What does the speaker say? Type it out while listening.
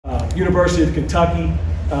University of Kentucky.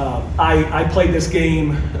 I played this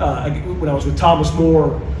game when I was with Thomas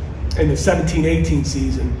More in the 17-18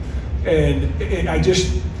 season, and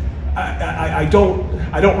I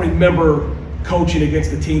don't remember coaching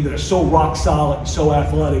against a team that is so rock solid, so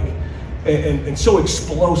athletic, and so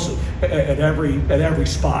explosive at every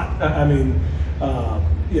spot. I mean,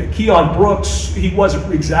 Keon Brooks, he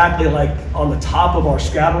wasn't exactly like on the top of our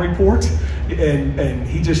scouting report, and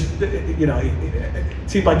he just, it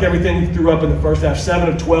seemed like everything he threw up in the first half, 7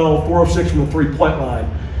 of 12, 4 of 6 from the three-point line.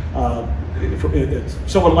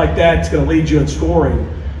 Someone like that's going to lead you in scoring,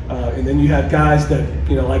 and then you have guys that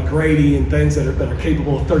like Grady and things that are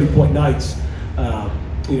capable of 30-point nights.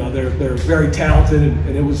 They're very talented,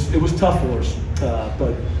 and it was tough for us.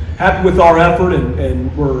 But happy with our effort,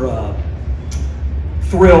 and we're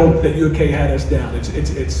thrilled that UK had us down.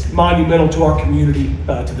 It's monumental to our community,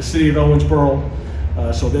 to the city of Owensboro.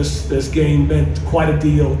 So this game meant quite a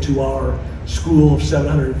deal to our school of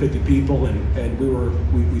 750 people, and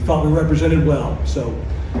we thought we represented well. So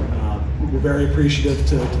we're very appreciative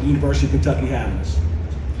to the University of Kentucky having us.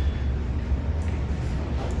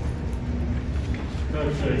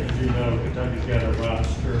 Coach, as you know, Kentucky's got a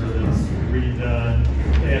roster that's redone.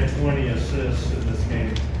 They had 20 assists in this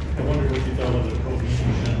game. I wonder what you thought of the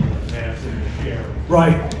cohesion, the passing, the sharing.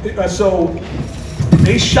 Right. So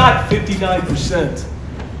they shot 59%.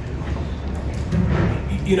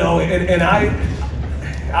 And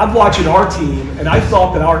I'm watching our team, and I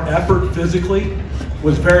thought that our effort physically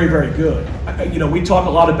was very, very good. We talk a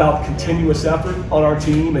lot about continuous effort on our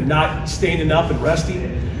team and not standing up and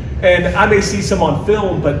resting. And I may see some on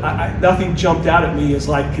film, but nothing jumped out at me as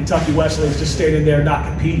like Kentucky Wesleyan is just standing there not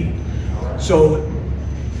competing. So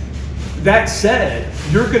that said,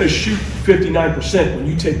 you're going to shoot 59% when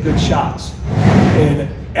you take good shots. And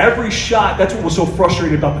every shot, that's what was so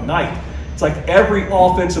frustrating about the night. It's like every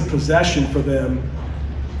offensive possession for them,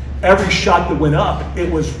 every shot that went up,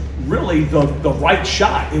 it was really the right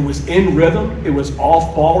shot. It was in rhythm. It was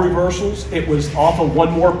off ball reversals. It was off of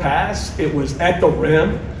one more pass. It was at the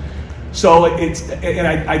rim. So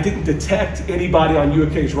I didn't detect anybody on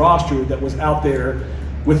UK's roster that was out there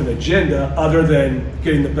with an agenda other than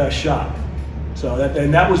getting the best shot. So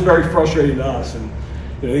that was very frustrating to us. And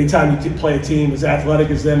anytime you play a team as athletic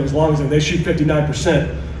as them, as long as they shoot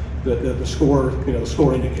 59%, the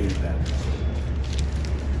score indicated that.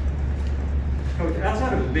 Coach,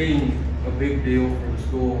 outside of being a big deal for the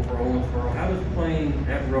school, for Owensboro, how does playing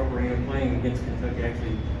at Rupp Arena, playing against Kentucky,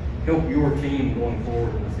 actually help your team going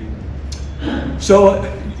forward in the season? So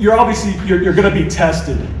you're obviously you're going to be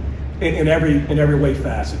tested in every way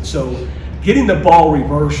facet. So getting the ball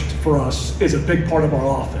reversed for us is a big part of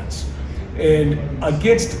our offense. And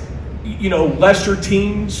against lesser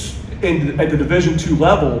teams at the Division II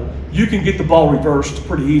level, you can get the ball reversed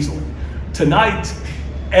pretty easily. Tonight,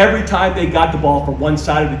 every time they got the ball from one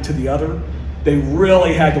side to the other, they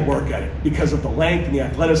really had to work at it because of the length and the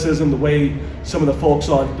athleticism, the way some of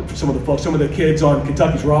the kids on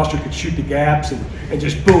Kentucky's roster could shoot the gaps and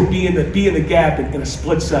just boom, be in the gap in a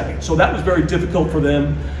split second. So that was very difficult for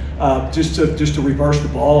them just to reverse the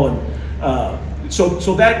ball. And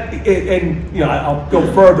so that, and I'll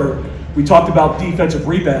go further. We talked about defensive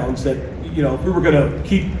rebounds, that if we were going to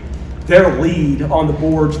keep their lead on the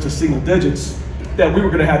boards to single digits, that we were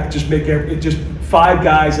going to have to just make just 5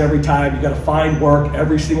 guys every time. You got to find work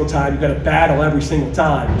every single time. You got to battle every single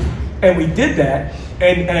time, and we did that.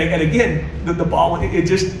 And again, the ball,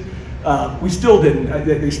 we still didn't.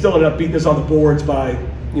 They still ended up beating us on the boards by,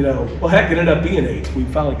 well, heck, it ended up being 8. We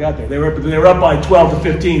finally got there. They were up by 12 to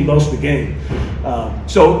 15 most of the game.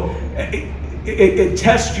 So it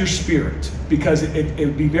tests your spirit, because it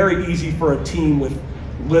would be very easy for a team with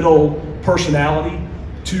little personality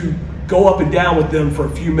to go up and down with them for a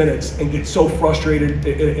few minutes and get so frustrated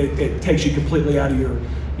it takes you completely out of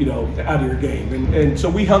your game. And so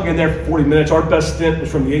we hung in there for 40 minutes. Our best stint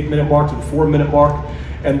was from the 8-minute mark to the 4-minute mark,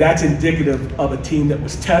 and that's indicative of a team that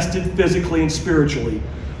was tested physically and spiritually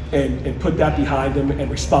and put that behind them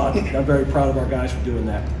and responded. And I'm very proud of our guys for doing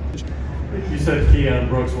that. You said Keon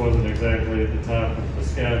Brooks wasn't exactly at the top of the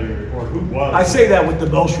scouting report. Who was? I say that with the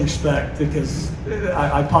most respect, because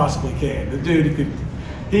I possibly can. The dude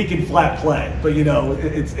he can flat play, but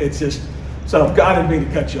it's just, so God didn't mean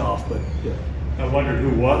to cut you off, but yeah. I wondered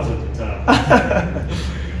who was at the top.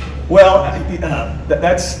 Well,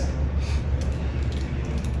 that's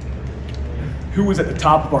who was at the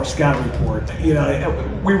top of our scouting report.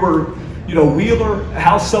 We were, Wheeler,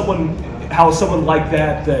 how someone like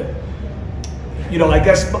that, I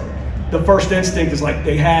guess the first instinct is like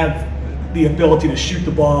they have the ability to shoot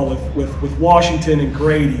the ball with Washington and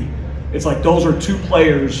Grady. It's like those are 2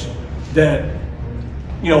 players that,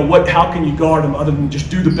 how can you guard them other than just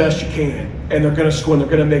do the best you can? And they're going to score, and they're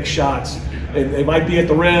going to make shots. And they might be at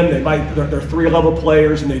the rim, they're 3-level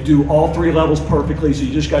players, and they do all 3 levels perfectly, so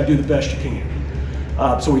you just got to do the best you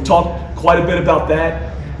can. So we talked quite a bit about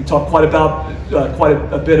that. We talked quite a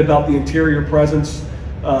bit about the interior presence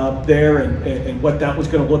there and what that was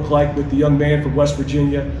going to look like with the young man from West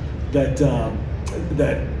Virginia that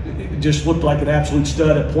just looked like an absolute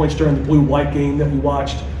stud at points during the blue-white game that we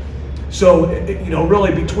watched. So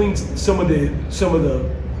really between some of the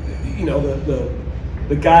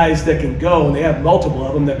guys that can go, and they have multiple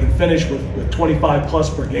of them that can finish with 25 plus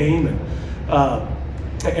per game, and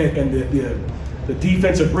the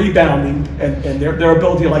defensive rebounding and their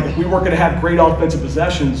ability, like if we weren't going to have great offensive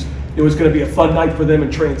possessions, it was going to be a fun night for them in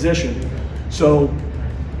transition. So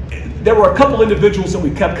there were a couple individuals that we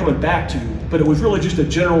kept coming back to, but it was really just a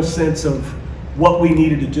general sense of what we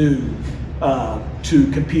needed to do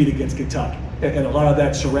to compete against Kentucky. And a lot of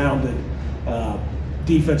that surrounded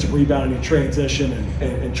defensive rebounding and transition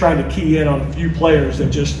and trying to key in on a few players that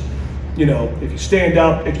just, if you stand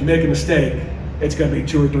up, if you make a mistake, it's going to be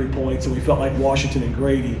 2 or 3 points. And we felt like Washington and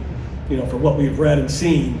Grady, from what we've read and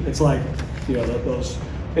seen, it's like, those.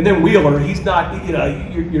 And then Wheeler, he's not,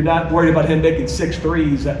 you're not worried about him making 6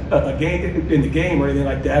 threes a game in the game or anything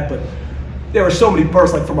like that. But there were so many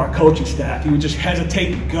bursts, like from our coaching staff, he would just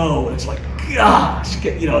hesitate to go, and it's like, gosh,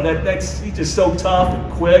 he's just so tough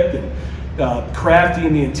and quick and crafty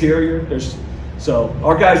in the interior. So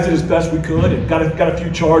our guys did as best we could and got a few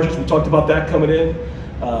charges. We talked about that coming in.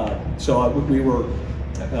 So we were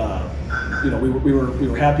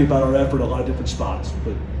happy about our effort at a lot of different spots.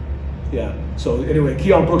 But yeah. So anyway,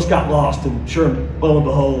 Keon Brooks got lost, and sure, lo and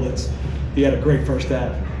behold, he had a great first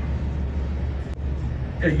half.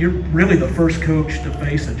 You're really the first coach to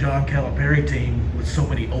face a John Calipari team with so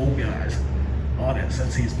many old guys on it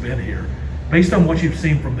since he's been here. Based on what you've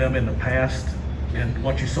seen from them in the past and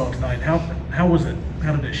what you saw tonight, how was it?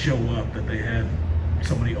 How did it show up that they had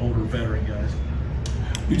so many older veteran guys?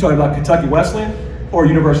 You talking about Kentucky Wesleyan or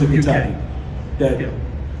University of Kentucky? Yeah.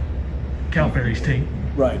 Calipari's team.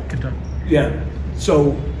 Right. Kentucky. Yeah.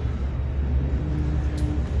 So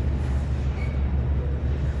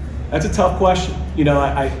that's a tough question.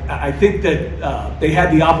 I think that they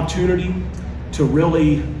had the opportunity to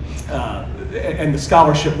really, and the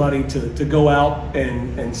scholarship money to go out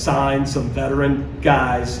and sign some veteran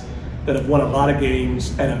guys that have won a lot of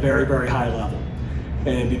games at a very, very high level.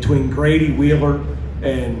 And between Grady, Wheeler,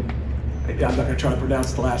 and I'm not going to try to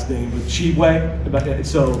pronounce the last name, but Chibwe,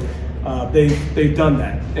 so they've done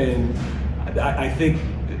that. And I think,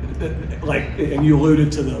 and you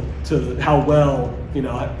alluded to how well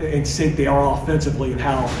in sync they are offensively and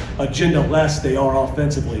how agenda-less they are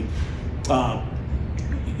offensively.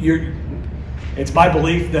 It's my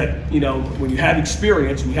belief that when you have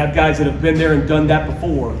experience, when you have guys that have been there and done that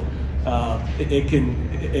before, it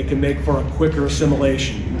can make for a quicker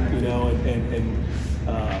assimilation. And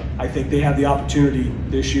I think they have the opportunity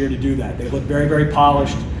this year to do that. They look very, very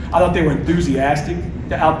polished. I thought they were enthusiastic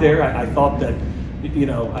out there. I thought that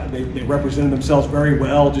they represented themselves very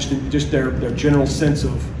well, just their general sense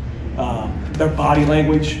of their body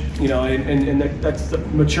language, and that's the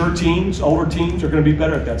mature teams. Older teams are going to be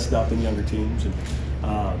better at that stuff than younger teams, and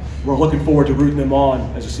we're looking forward to rooting them on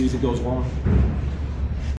as the season goes along.